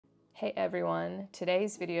Hey everyone,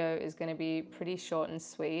 today's video is going to be pretty short and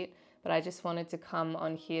sweet, but I just wanted to come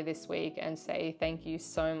on here this week and say thank you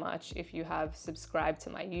so much if you have subscribed to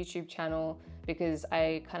my YouTube channel, because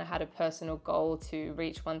I kind of had a personal goal to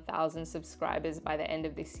reach 1,000 subscribers by the end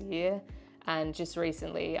of this year, and just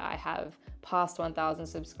recently I have passed 1,000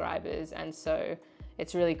 subscribers, and so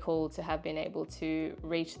it's really cool to have been able to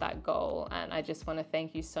reach that goal. And I just want to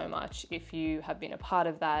thank you so much if you have been a part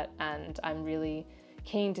of that, and I'm really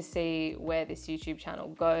keen to see where this YouTube channel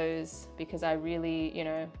goes, because I really,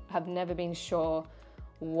 have never been sure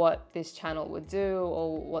what this channel would do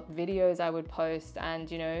or what videos I would post,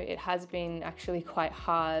 and it has been actually quite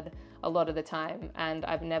hard a lot of the time, and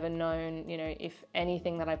I've never known if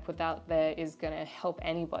anything that I put out there is gonna help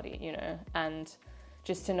anybody, and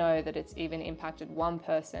just to know that it's even impacted one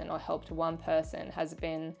person or helped one person has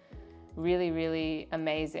been really, really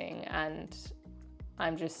amazing, and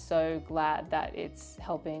I'm just so glad that it's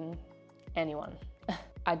helping anyone.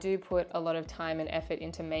 I do put a lot of time and effort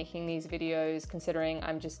into making these videos, considering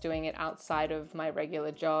I'm just doing it outside of my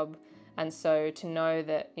regular job. And so to know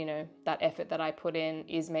that, that effort that I put in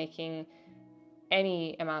is making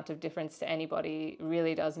any amount of difference to anybody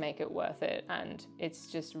really does make it worth it. And it's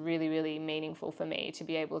just really, really meaningful for me to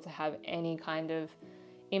be able to have any kind of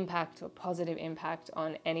impact or positive impact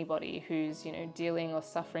on anybody who's, dealing or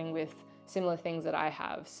suffering with similar things that I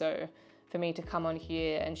have. So for me to come on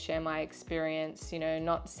here and share my experience,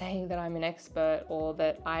 not saying that I'm an expert or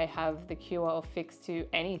that I have the cure or fix to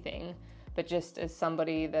anything, but just as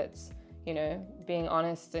somebody that's, being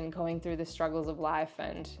honest and going through the struggles of life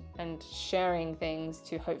and sharing things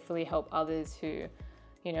to hopefully help others who,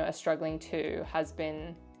 are struggling too, has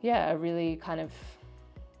been, a really kind of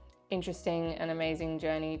interesting and amazing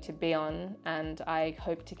journey to be on, and I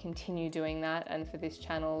hope to continue doing that and for this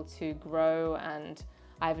channel to grow. And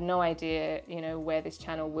I have no idea, where this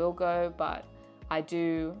channel will go, but I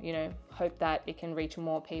do, hope that it can reach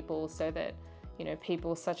more people so that,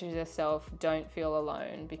 people such as yourself don't feel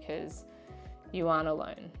alone, because you aren't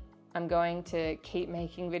alone. I'm going to keep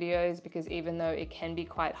making videos, because even though it can be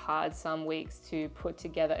quite hard some weeks to put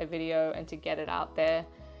together a video and to get it out there,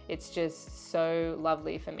 it's just so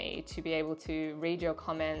lovely for me to be able to read your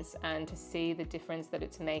comments and to see the difference that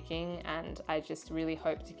it's making, and I just really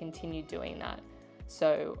hope to continue doing that.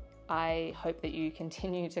 So I hope that you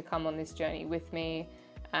continue to come on this journey with me,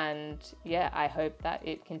 and I hope that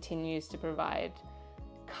it continues to provide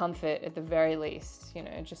comfort at the very least,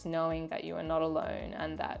 just knowing that you are not alone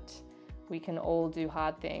and that we can all do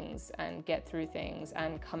hard things and get through things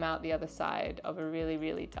and come out the other side of a really,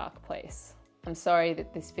 really dark place. I'm sorry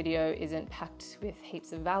that this video isn't packed with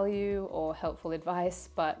heaps of value or helpful advice,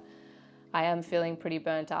 but I am feeling pretty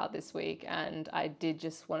burnt out this week, and I did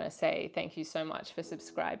just want to say thank you so much for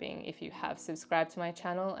subscribing if you have subscribed to my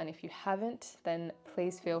channel, and if you haven't, then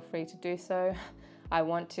please feel free to do so. I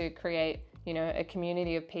want to create, a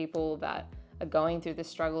community of people that are going through the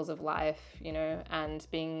struggles of life, and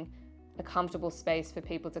being a comfortable space for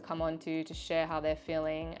people to come onto, to share how they're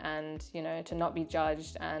feeling, and, to not be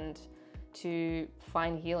judged and to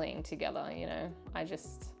find healing together, I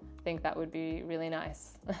just think that would be really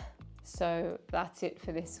nice. So that's it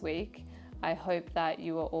for this week. I hope that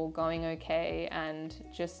you are all going okay, and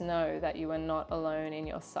just know that you are not alone in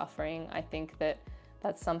your suffering. I think that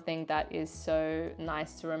that's something that is so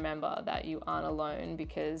nice to remember, that you aren't alone,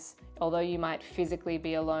 because although you might physically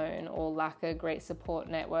be alone or lack a great support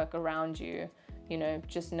network around you,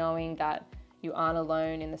 just knowing that you aren't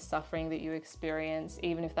alone in the suffering that you experience,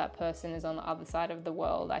 even if that person is on the other side of the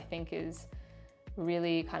world, I think is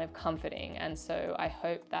really kind of comforting. And so I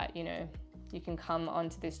hope that, you can come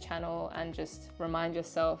onto this channel and just remind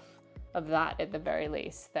yourself of that at the very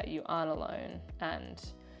least, that you aren't alone. And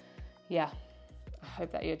I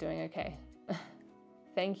hope that you're doing okay.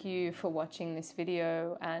 Thank you for watching this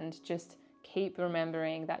video, and just keep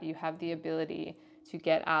remembering that you have the ability to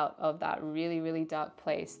get out of that really, really dark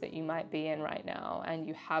place that you might be in right now, and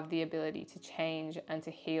you have the ability to change and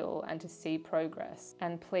to heal and to see progress.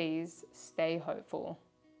 And please stay hopeful.